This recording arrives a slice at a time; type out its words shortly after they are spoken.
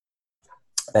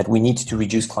that we need to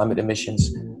reduce climate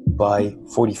emissions by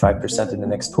 45% in the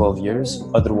next 12 years.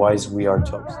 Otherwise, we are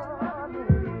toast.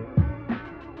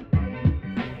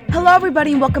 Hello,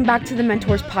 everybody, and welcome back to the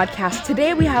Mentors Podcast.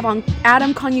 Today we have on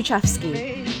Adam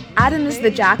Koniuszewski. Adam is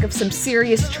the jack of some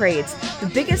serious trades, the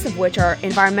biggest of which are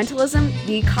environmentalism,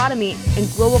 the economy, and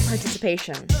global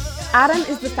participation. Adam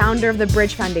is the founder of the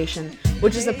Bridge Foundation,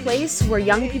 which is a place where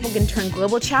young people can turn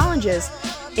global challenges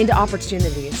into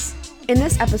opportunities. In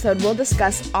this episode, we'll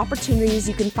discuss opportunities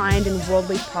you can find in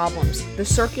worldly problems, the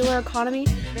circular economy,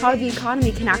 how the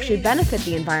economy can actually benefit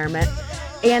the environment,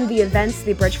 and the events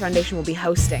the Bridge Foundation will be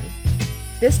hosting.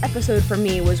 This episode for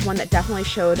me was one that definitely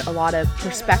showed a lot of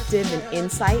perspective and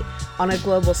insight on a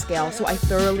global scale, so I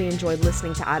thoroughly enjoyed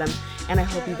listening to Adam, and I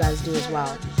hope you guys do as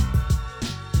well.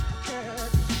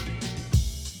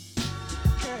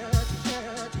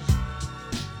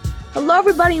 Hello,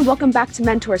 everybody, and welcome back to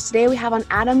Mentors. Today we have on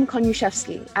Adam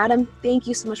Koniuszewski. Adam, thank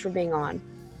you so much for being on.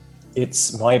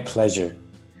 It's my pleasure.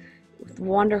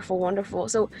 Wonderful, wonderful.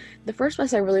 So the first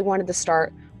place I really wanted to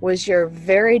start was your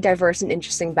very diverse and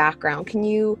interesting background. Can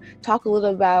you talk a little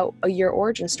about your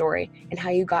origin story and how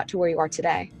you got to where you are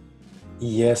today?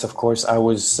 Yes, of course. I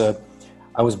was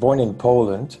born in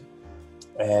Poland,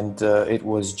 and it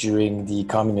was during the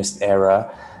communist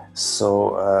era.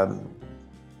 So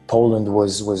Poland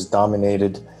was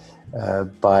dominated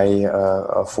by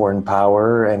a foreign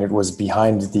power, and it was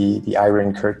behind the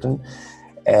Iron Curtain.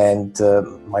 And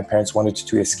my parents wanted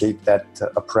to escape that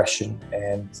oppression,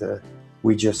 and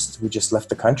we just left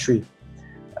the country,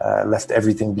 left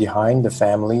everything behind, the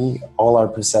family, all our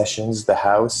possessions, the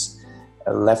house,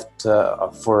 left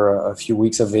for a few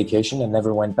weeks of vacation and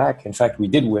never went back. In fact, we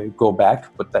did go back,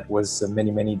 but that was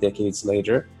many decades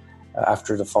later,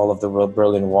 after the fall of the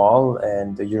Berlin Wall.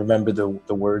 And you remember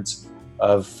the words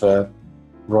of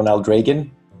Ronald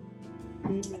Reagan,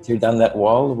 tear down that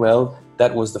wall. Well,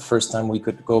 that was the first time we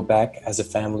could go back as a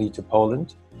family to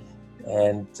Poland.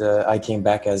 And I came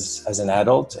back as an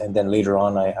adult, and then later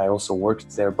on I also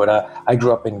worked there. But I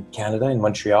grew up in Canada, in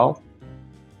Montreal.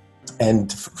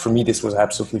 And for me, this was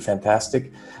absolutely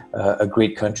fantastic. A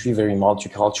great country, very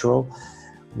multicultural.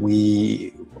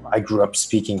 I grew up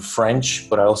speaking French,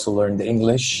 but I also learned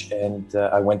English, and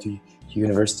I went to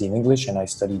university in English, and I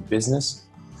studied business.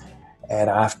 And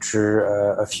after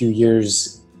a few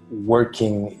years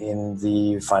working in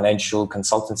the financial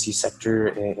consultancy sector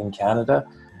in Canada,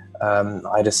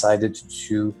 I decided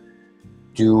to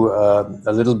do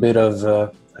a little bit of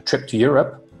a trip to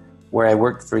Europe, where I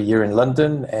worked for a year in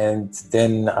London, and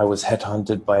then I was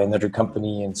headhunted by another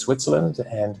company in Switzerland,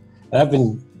 and I've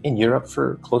been in Europe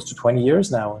for close to 20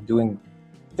 years now, doing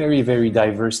very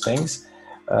diverse things.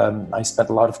 I spent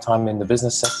a lot of time in the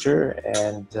business sector,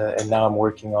 and now I'm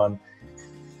working on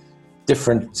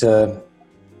different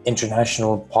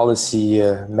international policy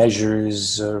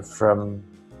measures, from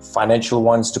financial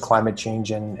ones to climate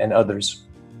change and others.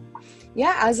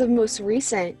 Yeah, as of most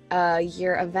recent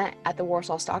year event at the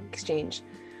Warsaw Stock Exchange.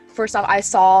 First off,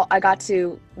 I got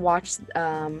to watch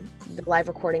the live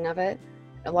recording of it.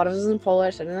 A lot of it was in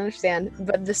Polish, I didn't understand,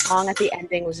 but the song at the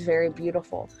ending was very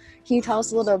beautiful. Can you tell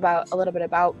us a little bit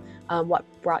about what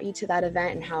brought you to that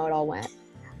event and how it all went?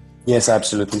 Yes,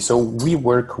 absolutely. So we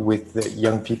work with the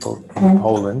young people in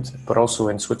Poland, but also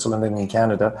in Switzerland and in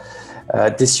Canada.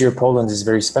 This year, Poland is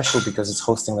very special because it's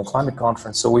hosting the climate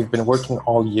conference. So we've been working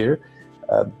all year,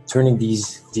 turning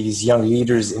these young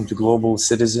leaders into global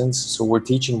citizens. So we're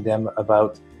teaching them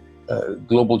about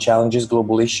global challenges,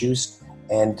 global issues,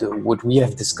 and what we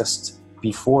have discussed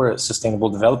before, Sustainable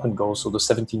Development Goals. So the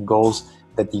 17 goals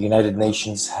that the United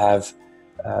Nations have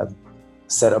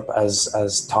set up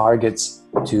as targets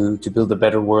to build a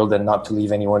better world and not to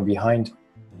leave anyone behind.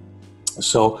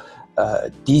 So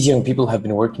these young people have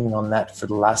been working on that for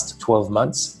the last 12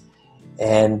 months.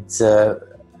 And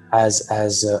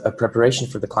as a preparation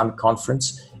for the climate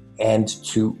conference and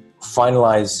to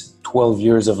finalize 12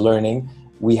 years of learning,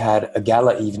 we had a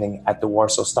gala evening at the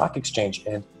Warsaw Stock Exchange.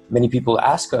 And many people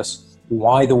ask us,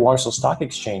 why the Warsaw Stock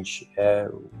Exchange?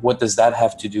 What does that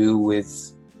have to do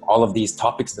with all of these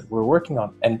topics that we're working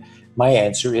on? And my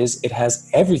answer is, it has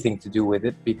everything to do with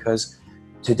it, because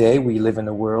today we live in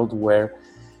a world where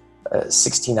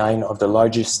 69 of the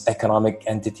largest economic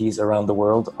entities around the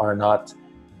world are not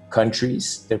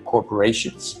countries, they're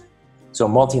corporations. So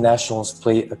multinationals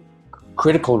play a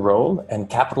critical role, and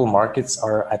capital markets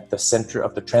are at the center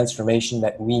of the transformation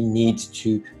that we need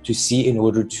to see in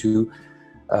order to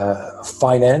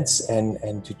finance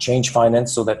and to change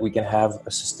finance so that we can have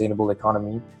a sustainable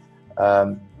economy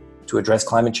to address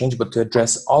climate change, but to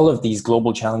address all of these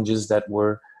global challenges that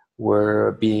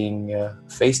we're being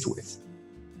faced with.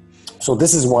 So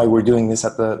this is why we're doing this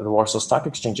at the Warsaw Stock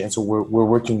Exchange. And so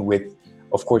we're working with,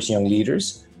 of course, young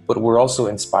leaders, but we're also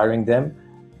inspiring them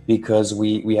because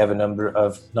we have a number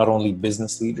of not only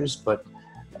business leaders, but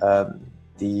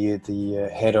the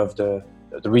head of the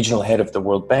regional head of the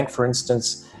World Bank, for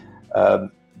instance,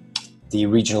 the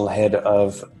regional head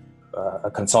of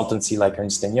a consultancy like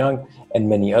Ernst & Young, and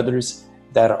many others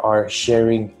that are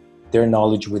sharing their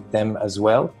knowledge with them as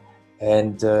well,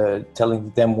 and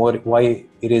telling them why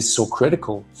it is so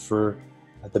critical for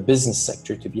the business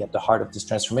sector to be at the heart of this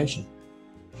transformation.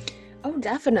 Oh,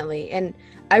 definitely. And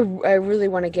I really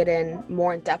want to get in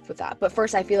more in depth with that. But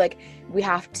first, I feel like we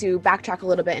have to backtrack a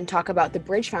little bit and talk about the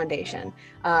Bridge Foundation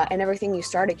and everything you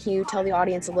started. Can you tell the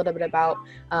audience a little bit about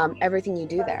everything you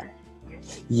do there?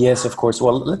 Yes, of course.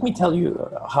 Well, let me tell you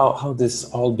how this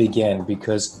all began,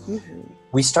 because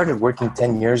we started working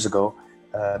 10 years ago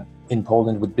in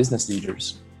Poland with business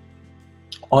leaders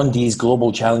on these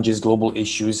global challenges, global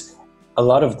issues. A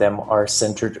lot of them are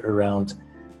centered around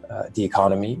the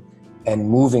economy and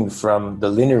moving from the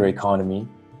linear economy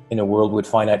in a world with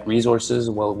finite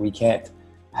resources. Well, we can't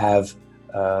have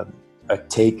a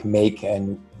take, make,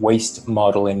 and waste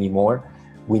model anymore.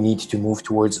 We need to move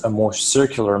towards a more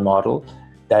circular model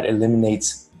that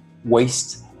eliminates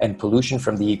waste and pollution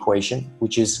from the equation,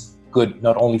 which is good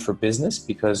not only for business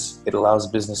because it allows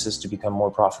businesses to become more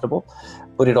profitable,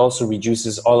 but it also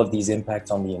reduces all of these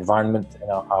impacts on the environment and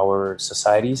our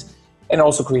societies, and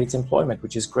also creates employment,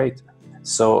 which is great.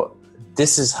 So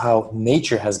this is how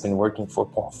nature has been working for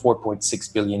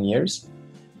 4.6 billion years.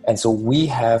 And so we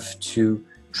have to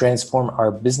transform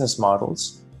our business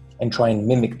models and try and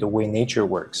mimic the way nature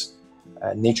works.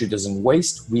 Nature doesn't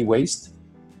waste, we waste.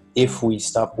 If we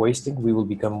stop wasting, we will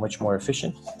become much more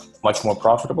efficient, much more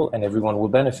profitable, and everyone will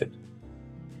benefit.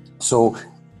 So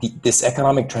this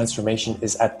economic transformation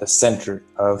is at the center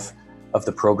of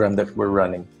the program that we're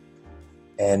running.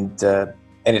 And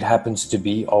it happens to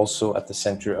be also at the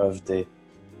center of the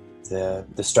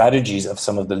strategies of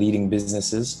some of the leading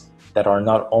businesses that are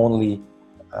not only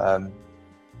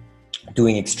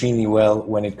doing extremely well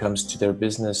when it comes to their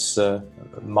business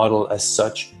model as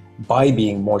such by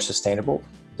being more sustainable.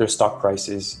 Their stock price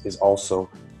is also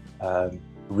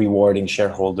rewarding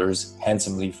shareholders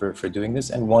handsomely for doing this.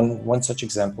 And one such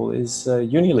example is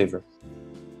Unilever.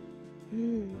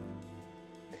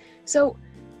 So,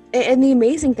 and the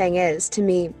amazing thing is, to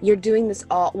me, you're doing this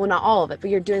all, well, not all of it, but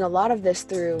you're doing a lot of this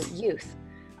through youth,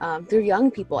 through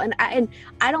young people. And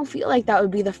I don't feel like that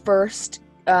would be the first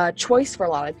choice for a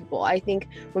lot of people. I think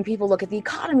when people look at the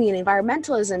economy and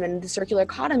environmentalism and the circular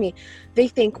economy, they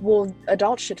think, well,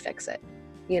 adults should fix it.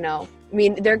 You know, I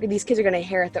mean, these kids are going to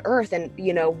inherit the earth, and,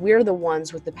 you know, we're the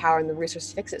ones with the power and the resources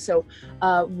to fix it. So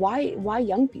why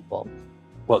young people?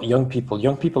 Well, young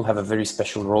people have a very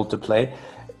special role to play.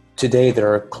 Today,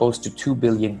 there are close to 2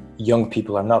 billion young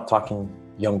people. I'm not talking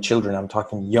young children, I'm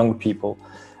talking young people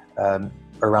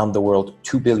around the world.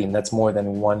 2 billion, that's more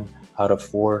than 1 out of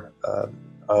 4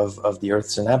 of the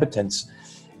Earth's inhabitants.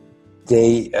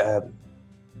 They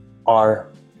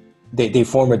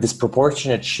form a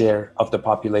disproportionate share of the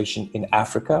population in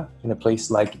Africa, in a place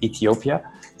like Ethiopia.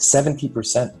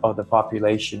 70% of the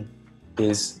population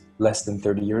is less than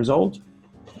 30 years old.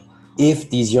 If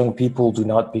these young people do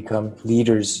not become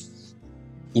leaders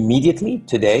immediately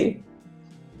today,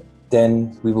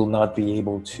 then we will not be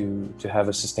able to have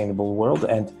a sustainable world.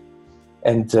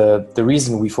 And the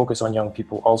reason we focus on young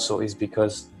people also is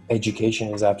because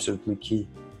education is absolutely key.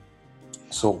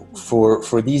 So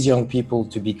for these young people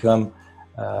to become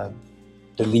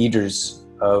the leaders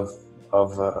of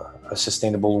a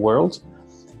sustainable world,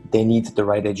 they need the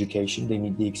right education, they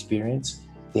need the experience,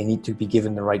 they need to be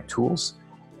given the right tools.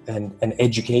 And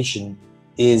education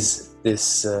is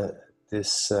this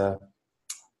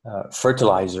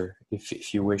fertilizer,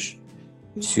 if you wish,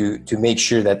 to make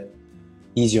sure that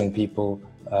these young people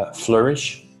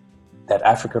flourish, that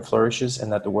Africa flourishes,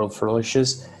 and that the world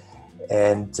flourishes,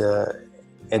 and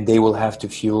they will have to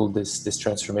fuel this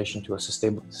transformation to a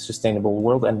sustainable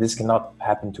world. And this cannot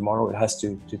happen tomorrow; it has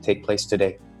to take place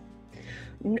today.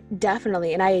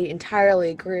 Definitely, and I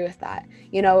entirely agree with that.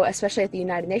 You know, especially at the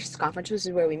United Nations conference, which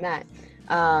is where we met,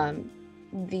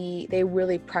 they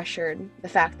really pressured the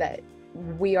fact that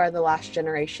we are the last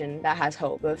generation that has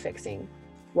hope of fixing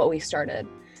what we started,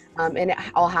 and it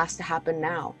all has to happen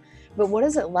now. But what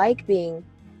is it like being?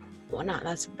 Well, not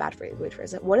that's a bad way to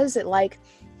phrase it. What is it like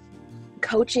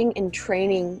coaching and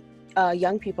training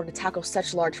young people to tackle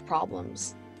such large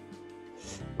problems?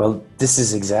 Well, this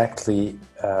is exactly.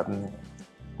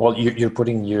 Well, you're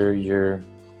putting your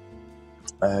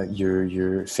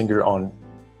finger on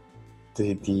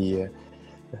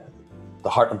the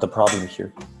heart of the problem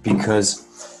here,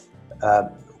 because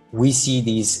we see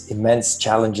these immense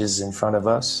challenges in front of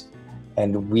us,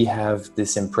 and we have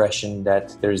this impression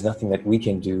that there is nothing that we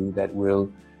can do that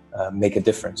will make a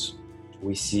difference.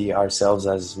 We see ourselves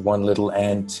as one little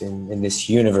ant in this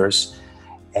universe,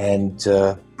 and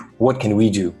what can we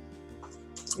do?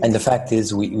 And the fact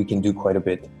is, we can do quite a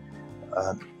bit.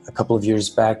 A couple of years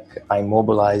back, I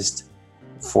mobilized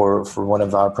for one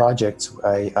of our projects.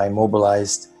 I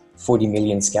mobilized 40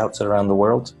 million scouts around the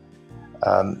world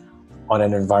on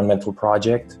an environmental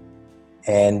project,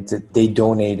 and they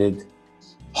donated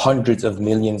hundreds of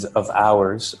millions of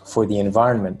hours for the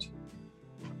environment.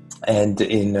 And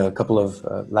in a couple of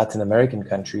Latin American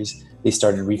countries, they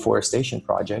started reforestation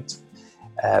projects.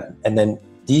 And then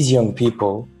these young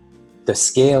people, the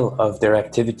scale of their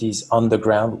activities on the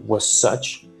ground was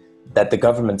such that the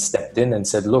government stepped in and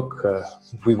said, look,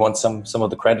 we want some of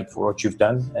the credit for what you've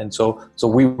done. And so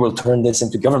we will turn this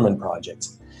into government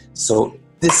projects. So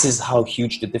this is how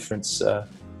huge the difference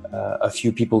a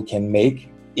few people can make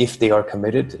if they are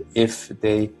committed, if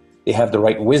they have the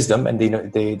right wisdom and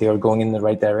they are going in the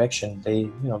right direction.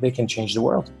 They can change the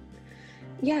world.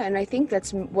 Yeah, and I think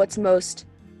that's what's most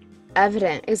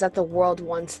evident is that the world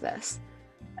wants this.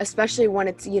 Especially when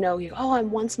it's, I'm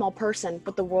one small person,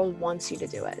 but the world wants you to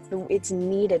do it. It's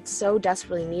needed, so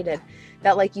desperately needed,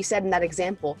 that like you said in that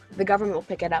example, the government will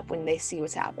pick it up when they see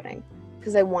what's happening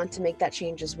because they want to make that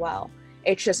change as well.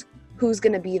 It's just who's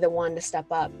going to be the one to step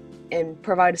up and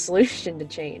provide a solution to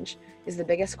change is the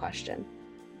biggest question.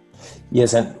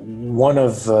 Yes, and one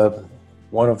of the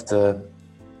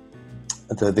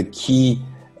key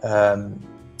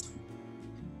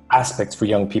aspects for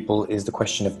young people is the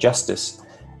question of justice.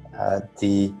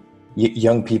 The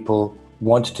young people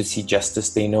want to see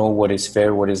justice. They know what is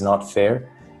fair, what is not fair,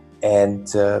 and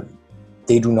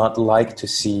they do not like to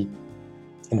see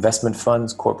investment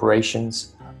funds,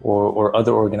 corporations, or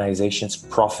other organizations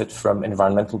profit from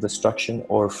environmental destruction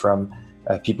or from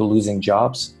people losing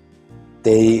jobs.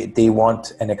 They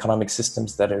want an economic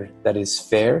systems that is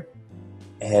fair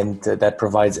and that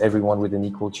provides everyone with an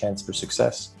equal chance for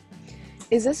success.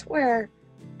 Is this where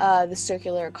the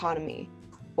circular economy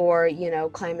or,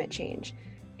 climate change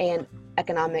and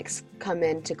economics come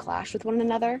in to clash with one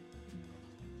another?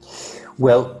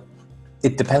 Well,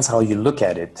 it depends how you look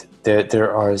at it.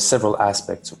 There are several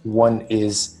aspects. One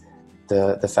is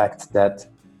the fact that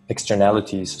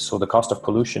externalities, so the cost of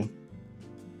pollution,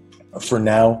 for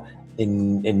now,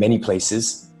 in many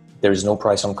places, there is no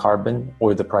price on carbon,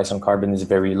 or the price on carbon is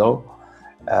very low.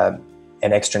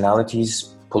 And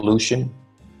externalities, pollution,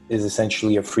 is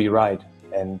essentially a free ride.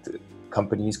 And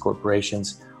companies,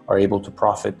 corporations are able to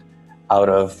profit out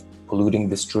of polluting,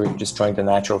 destroying the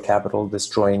natural capital,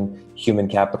 destroying human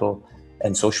capital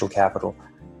and social capital.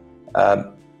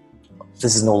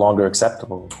 This is no longer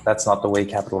acceptable. That's not the way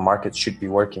capital markets should be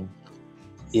working.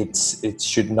 It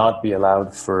should not be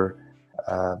allowed for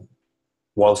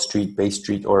Wall Street, Bay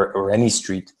Street, or any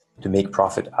street to make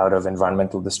profit out of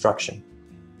environmental destruction.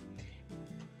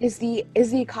 Is the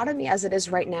economy as it is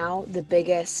right now the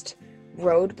biggest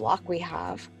roadblock we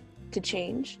have to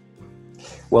change?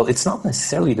 Well, it's not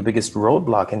necessarily the biggest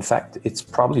roadblock. In fact, it's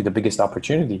probably the biggest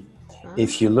opportunity.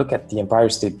 If you look at the Empire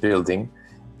State Building,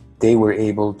 they were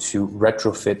able to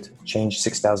retrofit, change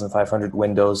 6,500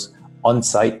 windows on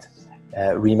site,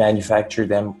 remanufacture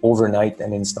them overnight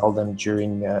and install them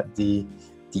during the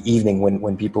evening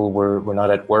when people were not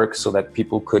at work, so that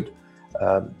people could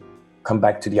come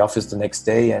back to the office the next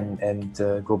day and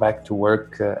go back to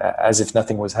work as if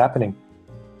nothing was happening.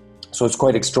 So it's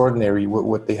quite extraordinary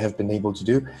what they have been able to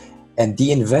do. And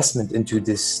the investment into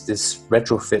this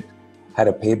retrofit had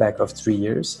a payback of 3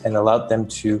 years and allowed them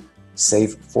to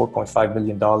save $4.5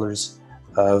 million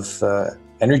of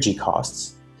energy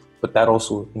costs. But that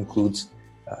also includes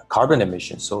carbon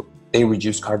emissions. So they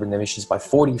reduced carbon emissions by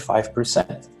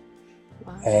 45%.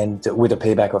 Wow. And with a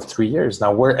payback of 3 years.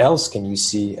 Now, where else can you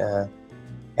see an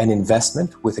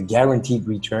investment with a guaranteed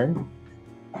return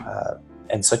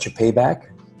and such a payback?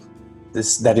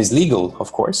 That is legal,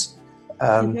 of course.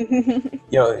 I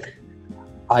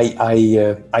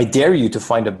dare you to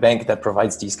find a bank that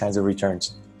provides these kinds of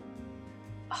returns.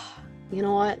 You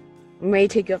know what? I may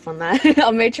take you up on that. I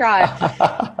may try.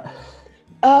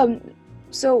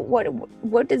 So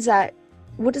what does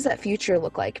that future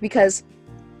look like? Because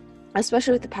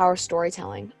especially with the power of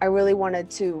storytelling, I really wanted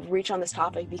to reach on this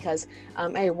topic because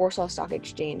at Warsaw Stock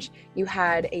Exchange, you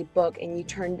had a book and you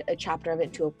turned a chapter of it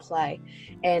into a play,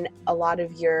 and a lot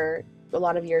of your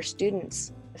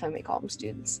students, if I may call them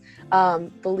students,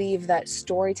 believe that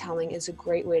storytelling is a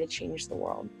great way to change the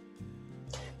world.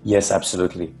 Yes,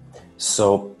 absolutely.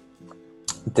 So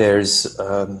there's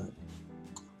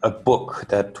a book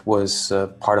that was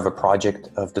part of a project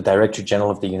of the Director General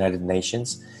of the United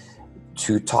Nations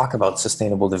to talk about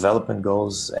sustainable development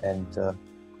goals and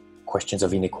questions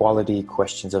of inequality,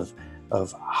 questions of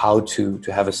how to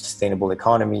have a sustainable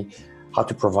economy, how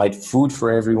to provide food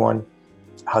for everyone,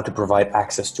 how to provide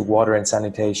access to water and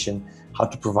sanitation, how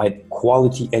to provide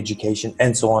quality education,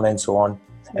 and so on,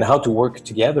 and how to work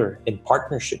together in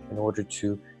partnership in order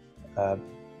to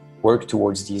work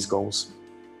towards these goals.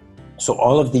 So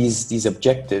all of these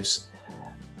objectives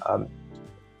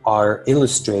are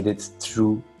illustrated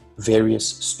through various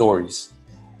stories.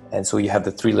 And so you have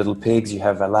the Three Little Pigs, you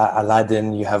have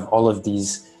Aladdin, you have all of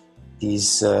these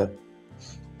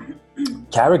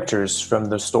characters from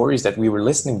the stories that we were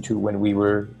listening to when we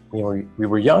were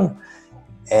young,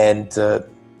 and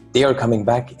they are coming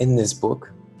back in this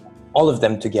book, all of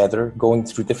them together, going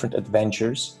through different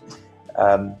adventures.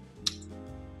 At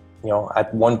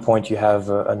one point you have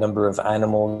a number of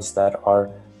animals that are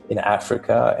in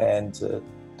Africa, and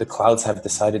the clouds have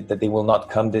decided that they will not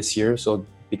come this year. So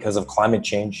because of climate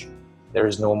change, there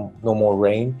is no more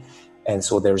rain, and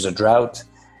so there's a drought.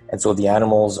 And so the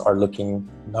animals are looking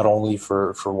not only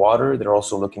for water, they're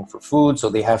also looking for food. So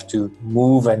they have to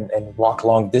move and walk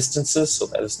long distances. So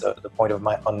that is the point of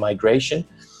on migration.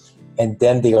 And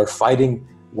then they are fighting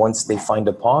once they find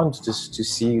a pond just to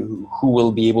see who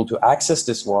will be able to access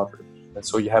this water. And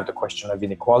so you have the question of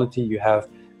inequality, you have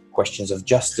questions of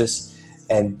justice,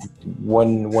 and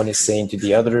one is saying to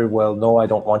the other, well, no, I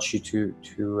don't want you to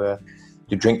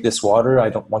drink this water. I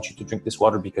don't want you to drink this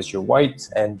water because you're white,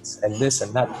 and this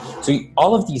and that. So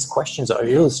all of these questions are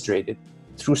illustrated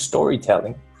through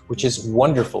storytelling, which is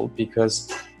wonderful because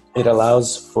it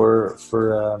allows for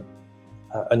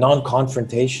a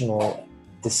non-confrontational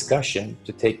discussion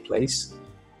to take place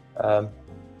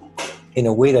in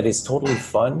a way that is totally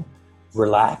fun,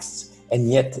 relaxed, and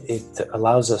yet it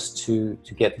allows us to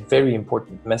get very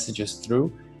important messages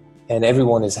through. And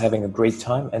everyone is having a great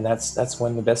time, and that's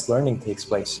when the best learning takes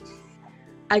place.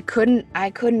 I couldn't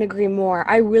agree more.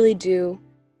 I really do.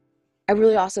 I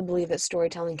really also believe that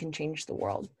storytelling can change the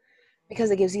world because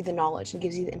it gives you the knowledge, it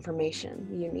gives you the information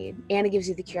you need, and it gives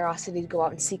you the curiosity to go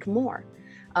out and seek more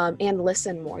and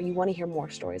listen more. You want to hear more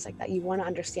stories like that. You want to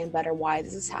understand better why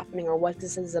this is happening or what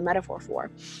this is a metaphor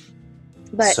for.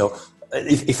 But so,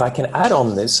 if I can add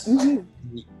on this,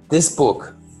 this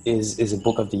book is a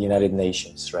book of the United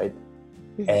Nations, right?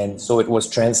 Mm-hmm. And so it was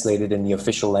translated in the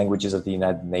official languages of the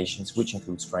United Nations, which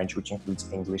includes French, which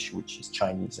includes English, which is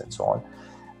Chinese, and so on.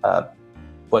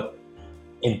 But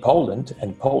in Poland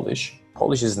and Polish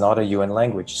is not a UN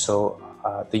language. So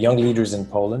the young leaders in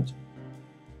Poland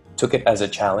took it as a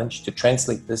challenge to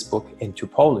translate this book into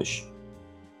Polish.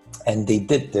 And they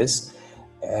did this.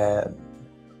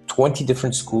 20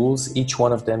 different schools, each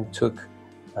one of them took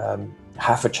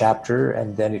half a chapter,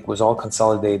 and then it was all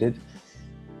consolidated,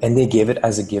 and they gave it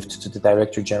as a gift to the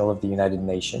Director General of the United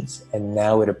Nations. And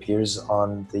now it appears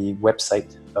on the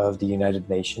website of the United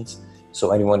Nations,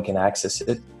 so anyone can access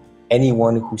it.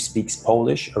 Anyone who speaks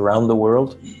Polish around the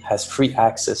world has free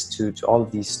access to all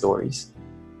of these stories,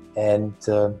 and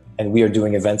we are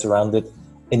doing events around it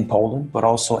in Poland, but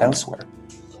also elsewhere.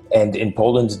 And in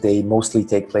Poland, they mostly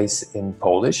take place in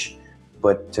Polish,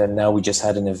 but now we just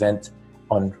had an event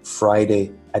on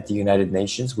Friday at the United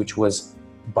Nations, which was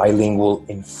bilingual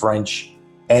in French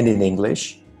and in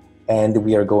English. And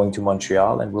we are going to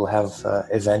Montreal, and we'll have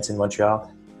events in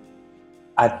Montreal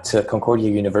at Concordia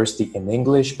University in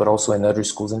English, but also in other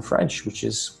schools in French, which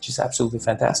is absolutely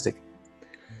fantastic.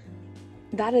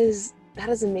 That is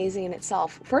amazing in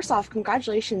itself. First off,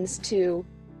 congratulations to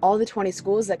all the 20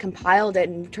 schools that compiled it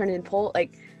and turned it in Polish.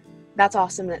 Like, that's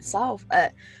awesome in itself.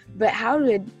 But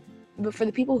for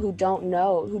the people who don't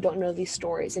know these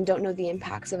stories and don't know the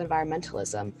impacts of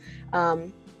environmentalism,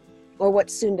 or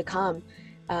what's soon to come,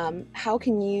 how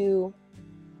can you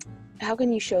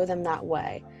show them that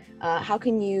way? How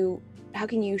can you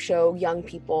show young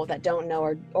people that don't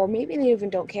know, or maybe they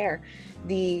even don't care,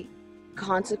 the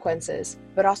consequences,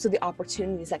 but also the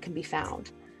opportunities that can be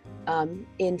found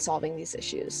in solving these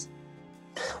issues?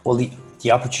 Well,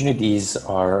 the opportunities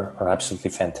are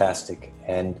absolutely fantastic,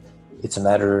 and it's a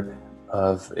matter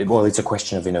of, well, it's a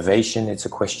question of innovation. It's a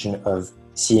question of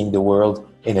seeing the world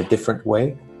in a different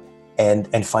way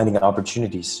and finding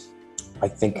opportunities. I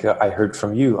think I heard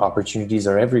from you, opportunities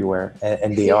are everywhere,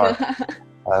 and they are.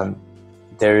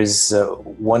 There is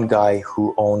one guy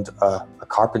who owned a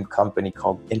carpet company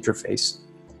called Interface,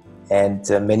 and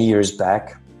many years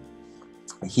back,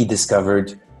 he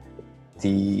discovered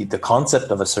the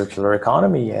concept of a circular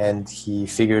economy, and he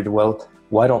figured, well,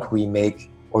 why don't we make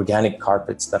organic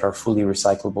carpets that are fully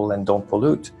recyclable and don't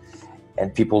pollute.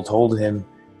 And people told him,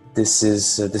 this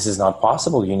is not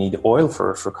possible. You need oil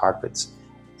for carpets.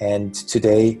 And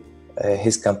today,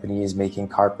 his company is making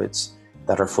carpets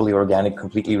that are fully organic,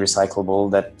 completely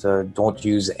recyclable, that don't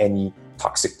use any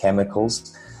toxic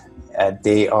chemicals.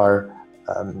 They are,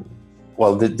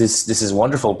 this is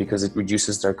wonderful because it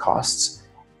reduces their costs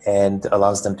and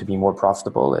allows them to be more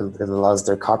profitable. It allows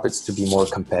their carpets to be more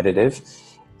competitive.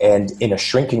 And in a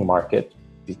shrinking market,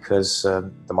 because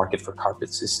the market for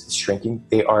carpets is shrinking,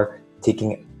 they are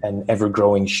taking an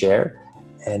ever-growing share,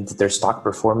 and their stock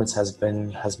performance has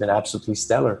been absolutely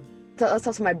stellar. That's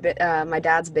also my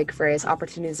dad's big phrase: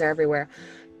 opportunities are everywhere,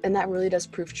 and that really does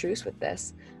prove truth with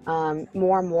this.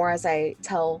 More and more as I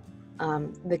tell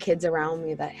the kids around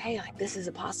me that, hey, like, this is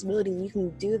a possibility, you can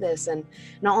do this. And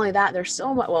not only that, there's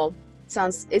so much,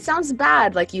 it sounds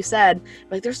bad, like you said,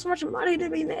 like there's so much money to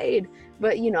be made,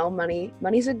 but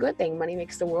money's a good thing. Money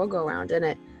makes the world go around,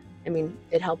 and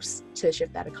it helps to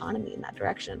shift that economy in that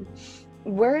direction.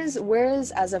 Where is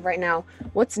as of right now,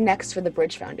 what's next for the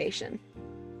Bridge Foundation?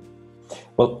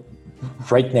 Well,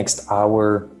 right next,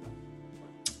 our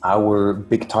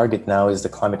big target now is the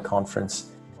climate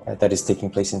conference that is taking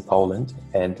place in Poland.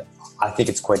 And I think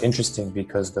it's quite interesting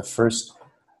because the first,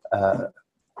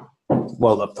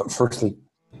 firstly,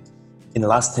 in the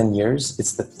last 10 years,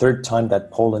 it's the third time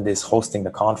that Poland is hosting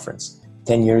the conference.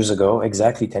 10 years ago,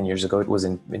 exactly 10 years ago, it was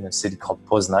in a city called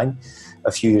Poznań.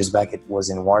 A few years back, it was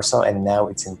in Warsaw, and now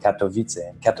it's in Katowice.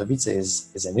 And Katowice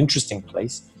is an interesting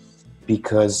place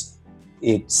because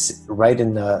it's right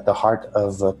in the heart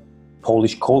of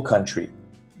Polish coal country.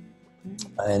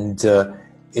 And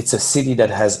it's a city that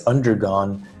has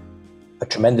undergone a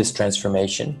tremendous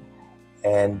transformation.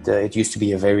 And it used to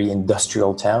be a very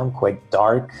industrial town, quite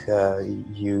dark.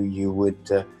 You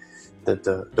would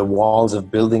the walls of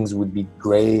buildings would be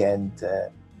gray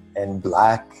and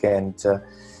black, and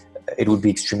it would be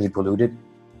extremely polluted.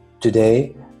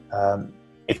 Today,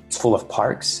 it's full of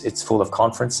parks, it's full of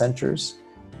conference centers,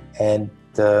 and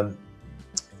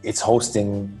it's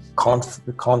hosting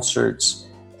concerts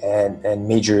and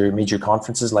major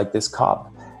conferences like this COP.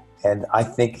 And I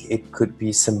think it could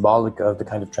be symbolic of the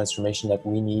kind of transformation that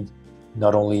we need,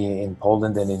 not only in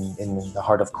Poland and in the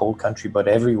heart of coal country, but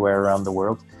everywhere around the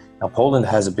world. Now, Poland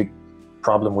has a big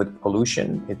problem with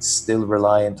pollution. It's still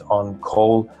reliant on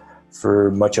coal for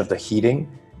much of the heating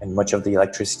and much of the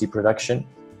electricity production.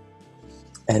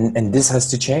 And this has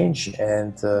to change.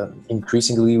 And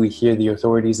increasingly, we hear the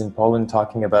authorities in Poland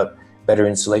talking about better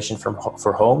insulation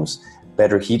for homes,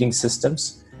 better heating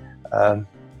systems.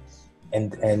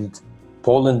 And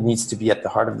Poland needs to be at the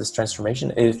heart of this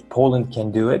transformation. If Poland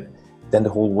can do it, then the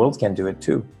whole world can do it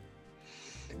too.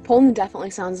 Poland definitely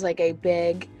sounds like a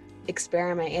big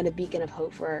experiment and a beacon of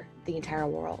hope for the entire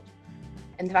world.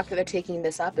 And the fact that they're taking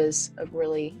this up is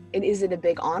is it a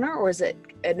big honor, or is it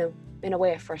in a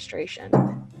way of frustration?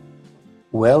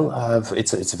 Well,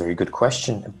 it's a very good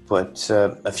question. But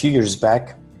a few years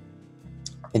back,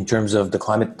 in terms of the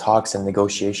climate talks and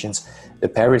negotiations, the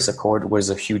Paris Accord was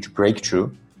a huge breakthrough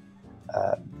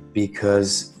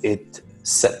because it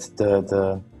set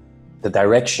the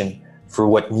direction for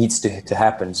what needs to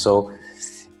happen. So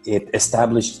it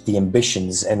established the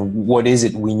ambitions and what is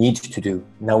it we need to do.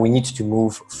 Now we need to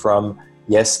move from,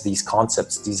 yes, these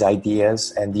concepts, these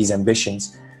ideas, and these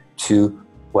ambitions to,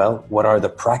 well, what are the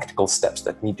practical steps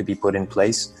that need to be put in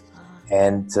place?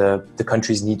 And the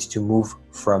countries need to move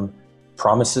from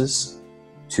promises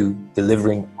to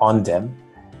delivering on them,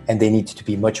 and they need to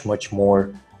be much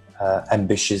more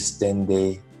ambitious than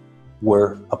they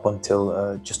were up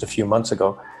until just a few months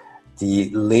ago. The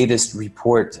latest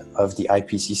report of the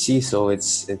IPCC, so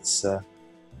it's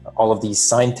all of these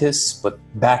scientists, but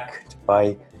backed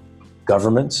by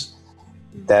governments,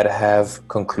 that have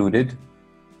concluded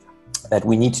that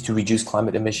we need to reduce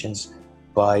climate emissions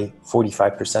by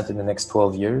 45% in the next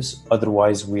 12 years.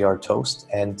 Otherwise, we are toast.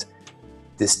 And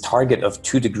this target of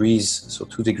 2 degrees, so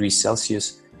 2 degrees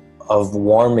Celsius of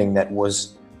warming that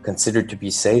was considered to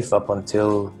be safe up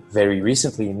until very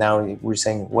recently, now we're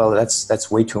saying, well,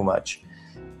 that's way too much.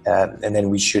 And then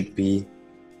we should be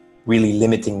really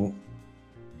limiting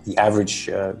the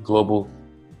average global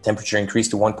temperature increase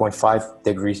to 1.5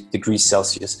 degrees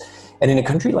Celsius. And in a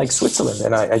country like Switzerland,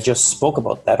 and I just spoke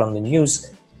about that on the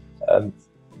news,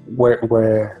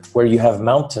 where you have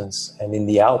mountains and in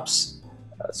the Alps,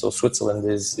 so Switzerland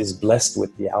is blessed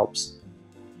with the Alps.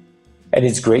 And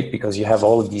it's great because you have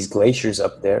all of these glaciers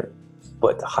up there,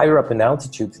 but higher up in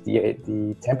altitude,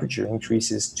 the temperature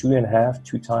increases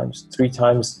 2.5, 3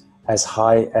 times as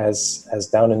high as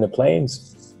down in the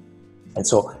plains. And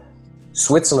so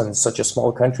Switzerland, such a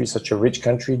small country, such a rich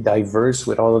country, diverse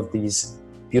with all of these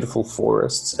beautiful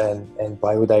forests and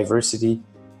biodiversity,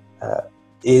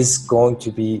 is going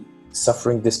to be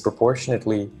suffering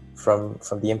disproportionately from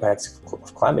the impacts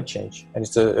of climate change. And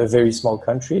it's a very small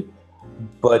country,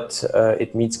 but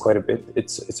it meets quite a bit.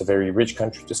 It's a very rich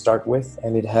country to start with,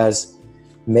 and it has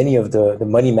many of the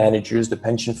money managers, the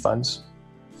pension funds,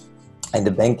 and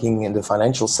the banking and the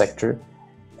financial sector.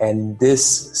 And this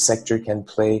sector can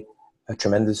play a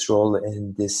tremendous role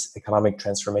in this economic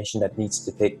transformation that needs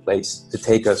to take place to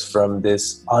take us from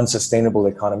this unsustainable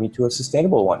economy to a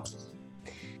sustainable one.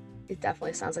 It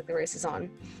definitely sounds like the race is on.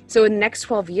 So in the next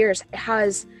 12 years,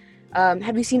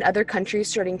 have you seen other countries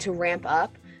starting to ramp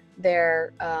up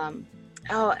their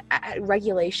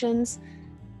regulations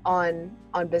on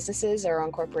businesses or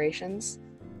on corporations?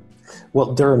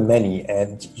 Well, there are many,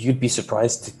 and you'd be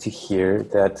surprised to hear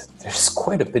that there's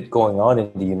quite a bit going on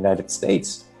in the United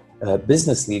States.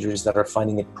 Business leaders that are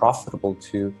finding it profitable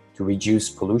to reduce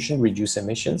pollution, reduce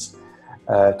emissions,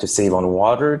 to save on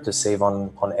water, to save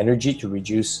on energy, to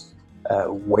reduce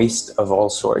waste of all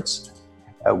sorts.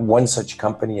 One such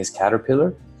company is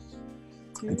Caterpillar.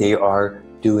 They are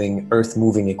doing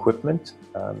earth-moving equipment.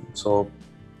 So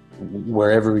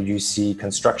wherever you see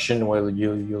construction, well,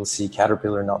 you'll see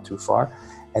Caterpillar not too far.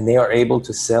 And they are able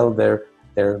to sell their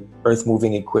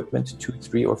earth-moving equipment 2,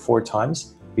 3, or 4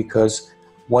 times, because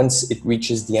once it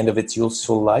reaches the end of its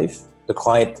useful life, the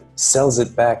client sells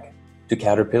it back to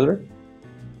Caterpillar.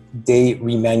 They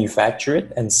remanufacture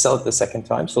it and sell it the second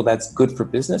time. So that's good for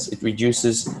business. It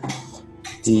reduces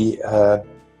the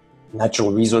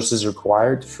natural resources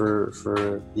required for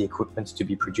the equipment to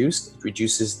be produced. It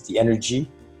reduces the energy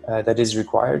that is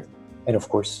required. And of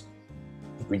course,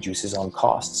 it reduces on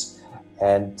costs.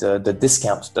 And the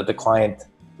discount that the client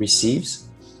receives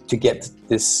to get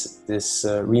this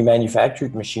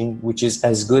remanufactured machine, which is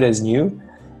as good as new,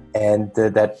 and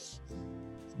that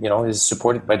is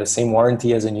supported by the same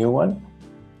warranty as a new one,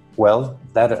 well,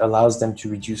 that allows them to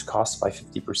reduce costs by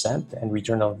 50%, and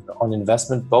return on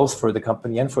investment, both for the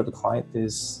company and for the client,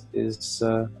 is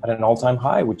at an all-time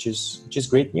high, which is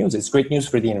great news. It's great news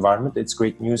for the environment. It's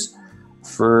great news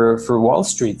for Wall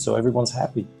Street. So everyone's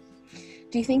happy.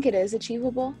 Do you think it is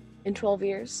achievable in 12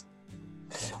 years?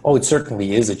 Oh, it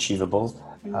certainly is achievable.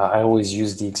 I always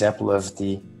use the example of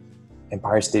the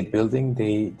Empire State Building.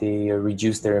 They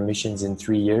reduced their emissions in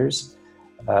 3 years.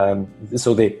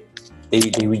 So they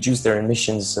reduce their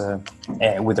emissions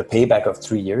with a payback of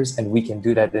 3 years, and we can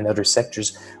do that in other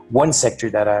sectors. One sector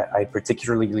that I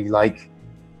particularly like,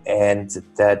 and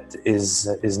that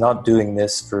is not doing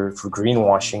this for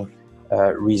greenwashing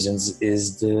reasons,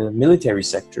 is the military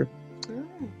sector.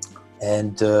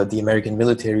 And the American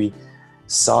military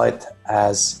saw it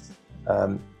as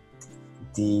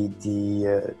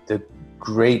the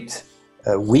great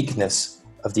weakness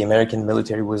of the American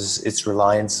military was its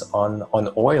reliance on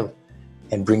oil.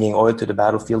 And bringing oil to the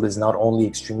battlefield is not only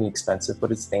extremely expensive,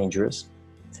 but it's dangerous.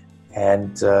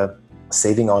 And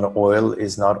saving on oil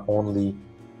is not only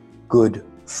good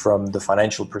from the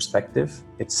financial perspective,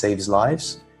 it saves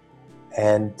lives.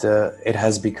 And it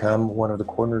has become one of the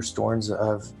cornerstones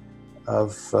of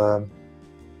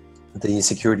the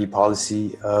security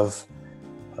policy of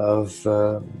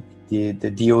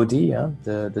the DoD,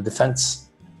 the Defense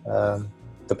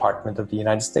Department of the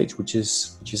United States, which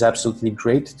is absolutely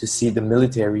great to see the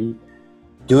military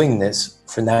doing this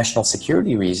for national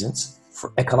security reasons,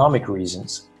 for economic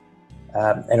reasons,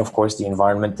 and of course the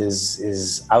environment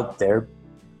is out there,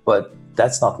 but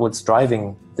that's not what's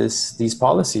driving these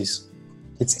policies.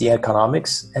 It's the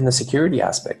economics and the security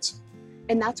aspects.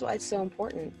 And that's why it's so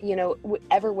important,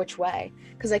 ever which way.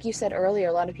 Because like you said earlier,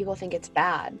 a lot of people think it's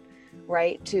bad,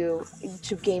 right, to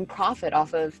gain profit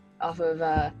off of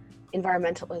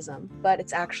environmentalism, but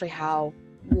it's actually how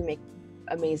we make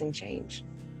amazing change.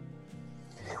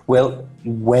 Well,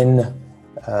 when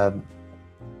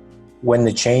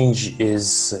the change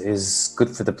is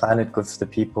good for the planet, good for the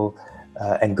people,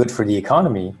 and good for the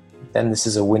economy, then this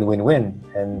is a win-win-win,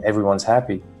 and everyone's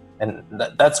happy. And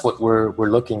that's what we're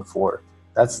looking for.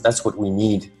 That's what we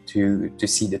need to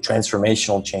see the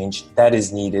transformational change that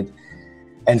is needed,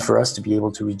 and for us to be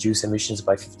able to reduce emissions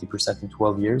by 50% in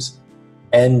 12 years,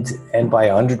 and by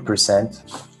 100%,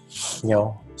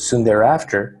 soon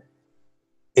thereafter.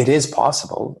 It is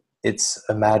possible. It's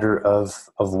a matter of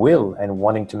will and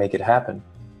wanting to make it happen.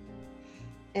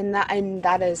 And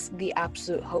that is the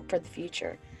absolute hope for the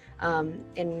future.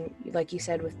 And like you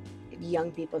said, with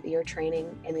young people that you're training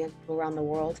and the people around the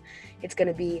world, it's going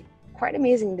to be quite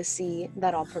amazing to see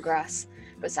that all progress.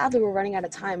 But sadly, we're running out of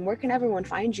time. Where can everyone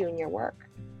find you in your work?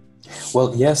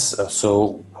 Well, yes.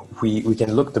 So we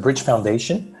can look the Bridge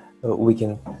Foundation. We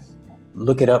can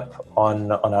look it up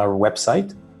on our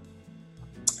website,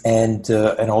 and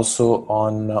also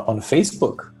on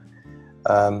Facebook.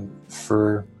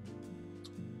 For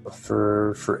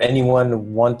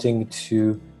anyone wanting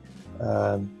to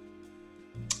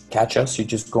catch us, you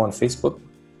just go on Facebook,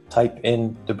 type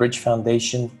in the Bridge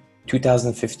Foundation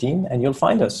 2015, and you'll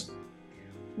find us.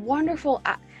 Wonderful.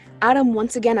 Adam,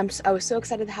 once again, I was so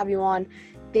excited to have you on.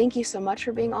 Thank you so much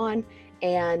for being on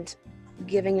and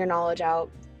giving your knowledge out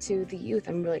to the youth.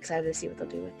 I'm really excited to see what they'll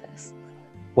do with this.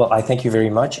 Well, I thank you very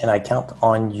much, and I count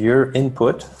on your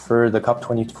input for the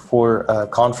COP24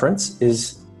 conference.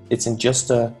 It's in just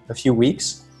a few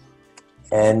weeks,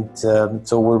 and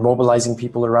so we're mobilizing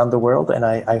people around the world, and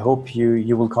I hope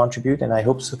you will contribute, and I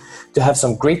hope to have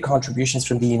some great contributions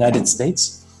from the United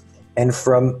States and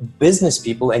from business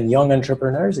people and young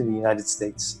entrepreneurs in the United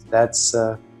States. That's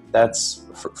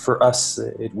for us.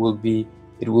 It will be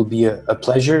a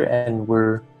pleasure, and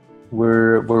we're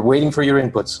waiting for your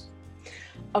inputs.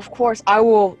 Of course, I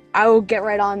will get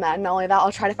right on that. Not only that,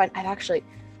 I'll try to find. I'll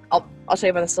show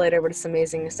you about this later, but it's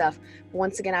amazing stuff.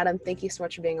 Once again, Adam, thank you so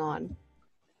much for being on.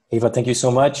 Eva, thank you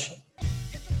so much.